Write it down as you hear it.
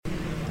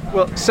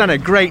Well, Senna,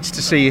 great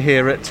to see you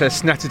here at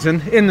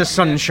Snetterton in the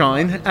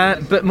sunshine,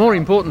 but more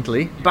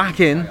importantly, back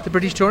in the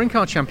British Touring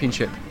Car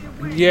Championship.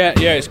 Yeah,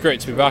 it's great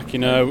to be back.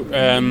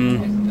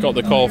 Got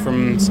the call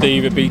from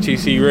Steve at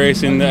BTC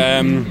Racing.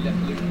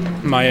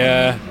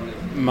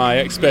 My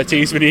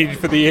expertise we needed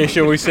for the year,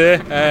 shall we say?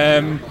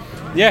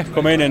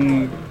 Come in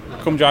and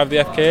come drive the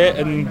FK8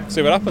 and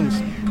see what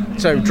happens.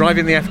 So,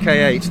 driving the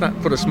FK8,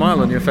 that put a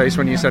smile on your face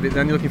when you said it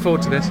then. You're looking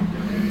forward to this?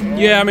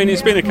 Yeah, I mean,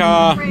 it's been a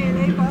car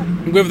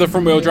with the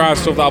front wheel drive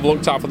stuff that I've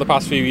looked at for the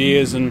past few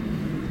years, and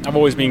I've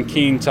always been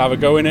keen to have a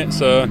go in it,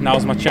 so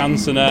now's my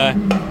chance, and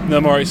no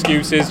more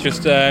excuses,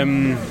 just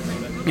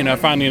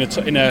finally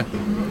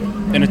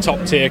in a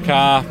top tier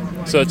car,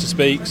 so to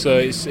speak, so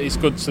it's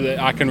good so that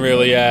I can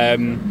really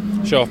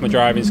show off my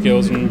driving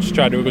skills and just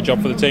try to do a good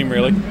job for the team,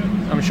 really.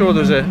 I'm sure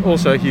there's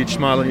also a huge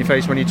smile on your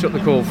face when you took the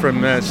call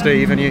from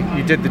Steve and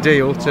you did the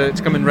deal to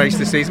come and race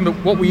this season, but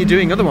what were you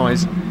doing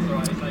otherwise?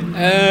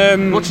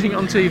 Watching it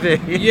on TV.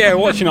 Yeah,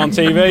 watching on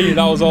TV.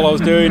 That was all I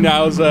was doing.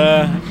 I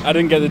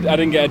didn't get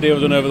a deal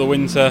done over the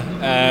winter.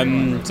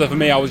 So for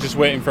me, I was just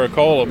waiting for a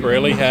call up,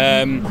 really.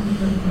 To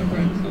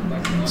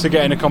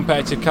get in a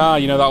competitive car,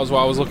 that was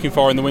what I was looking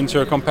for in the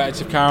winter, a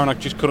competitive car, and I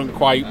just couldn't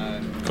quite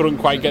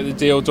get the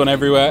deal done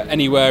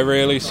anywhere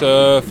really.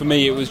 So for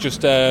me, it was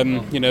just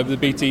the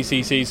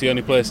BTCC is the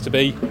only place to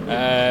be.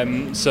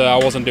 So I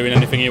wasn't doing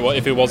anything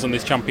if it wasn't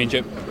this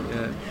championship.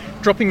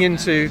 Dropping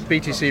into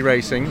BTC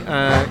Racing,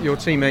 your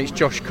teammates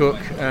Josh Cook,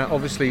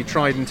 obviously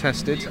tried and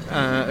tested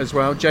as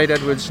well. Jade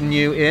Edwards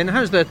new in.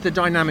 How's the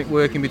dynamic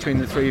working between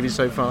the three of you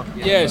so far?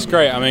 Yeah, it's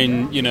great. I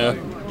mean,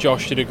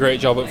 Josh did a great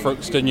job at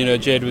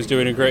Thruxton. Jade was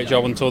doing a great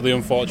job until the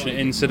unfortunate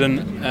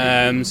incident.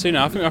 I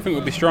think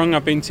we'll be strong.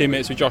 I've been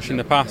teammates with Josh in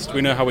the past.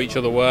 We know how each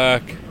other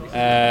work.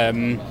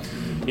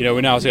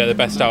 We know how to get the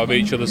best out of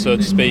each other, so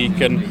to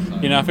speak, and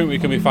I think we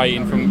can be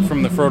fighting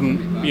from the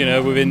front.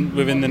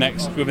 Within the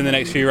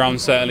next few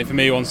rounds, certainly for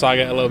me, once I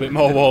get a little bit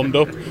more warmed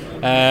up.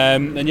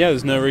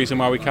 There's no reason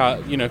why we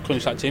can't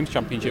clinch that team's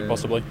championship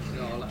possibly.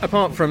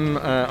 Apart from,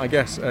 I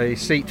guess, a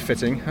seat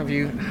fitting, have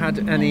you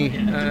had any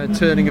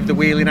turning of the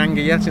wheel in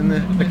anger yet in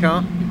the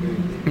car?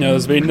 No,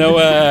 there's been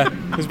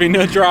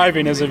no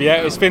driving as of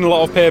yet. It's been a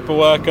lot of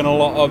paperwork and a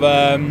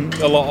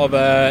lot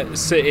of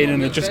sitting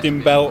and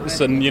adjusting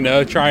belts and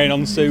trying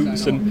on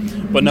suits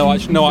but no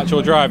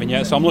actual driving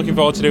yet. So I'm looking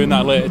forward to doing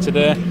that later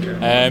today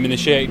in the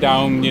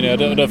shakedown. I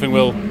don't think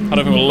we'll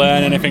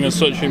learn anything as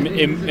such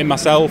in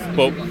myself,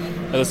 but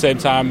at the same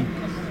time,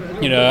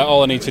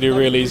 all I need to do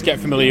really is get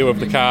familiar with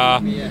the car,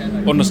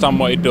 understand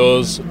what it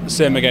does.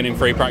 Same again in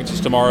free practice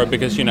tomorrow,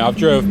 because I've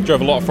drove a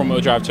lot of front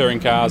wheel drive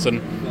touring cars,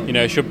 and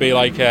it should be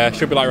like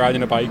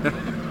riding a bike.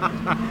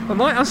 I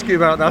might ask you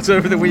about that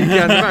over the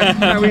weekend,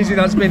 how easy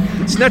that's been.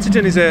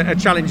 Snetterton is a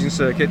challenging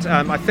circuit,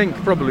 I think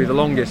probably the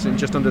longest, in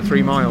just under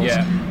 3 miles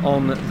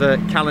on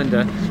the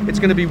calendar. It's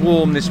going to be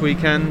warm this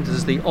weekend.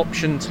 There's the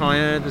option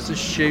tyre, there's a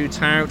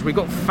shootout, we've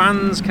got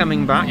fans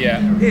coming back.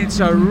 It's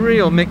a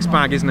real mixed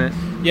bag, isn't it?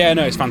 Yeah,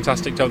 no, it's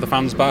fantastic to have the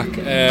fans back.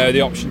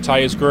 The option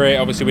tyre's great.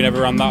 Obviously we never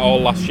ran that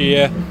all last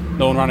year.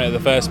 No one ran it at the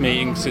first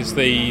meetings. It's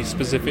the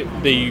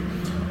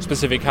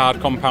specific hard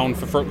compound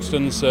for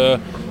Thruxton, so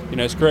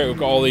it's great. We've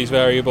got all these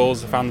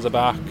variables. The fans are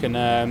back, and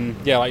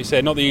like you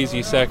say, not the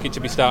easiest circuit to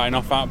be starting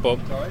off at, but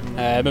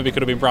maybe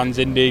could have been Brands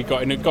Indy,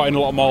 got in a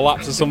lot more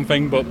laps or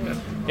something. But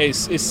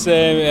it's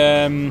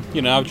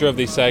I've drove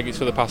these circuits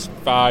for the past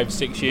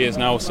 5-6 years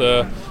now,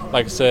 so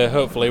like I say,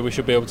 hopefully we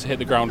should be able to hit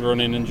the ground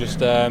running and just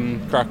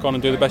crack on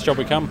and do the best job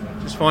we can.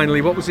 Just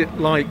finally, what was it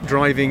like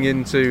driving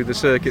into the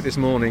circuit this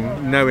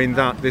morning, knowing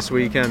that this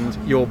weekend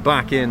you're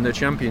back in the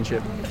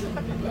championship?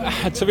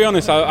 To be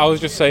honest, I was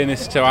just saying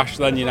this to Ash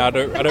then. I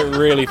don't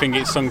really think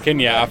it's sunk in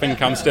yet. I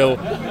think I'm still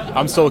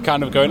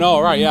kind of going,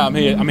 oh right, yeah, I'm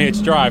here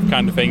to drive,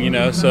 kind of thing,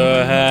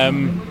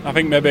 So I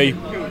think maybe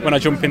when I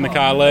jump in the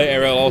car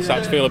later, it'll all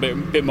start to feel a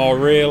bit more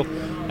real.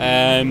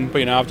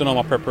 But I've done all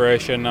my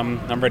preparation.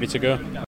 I'm ready to go.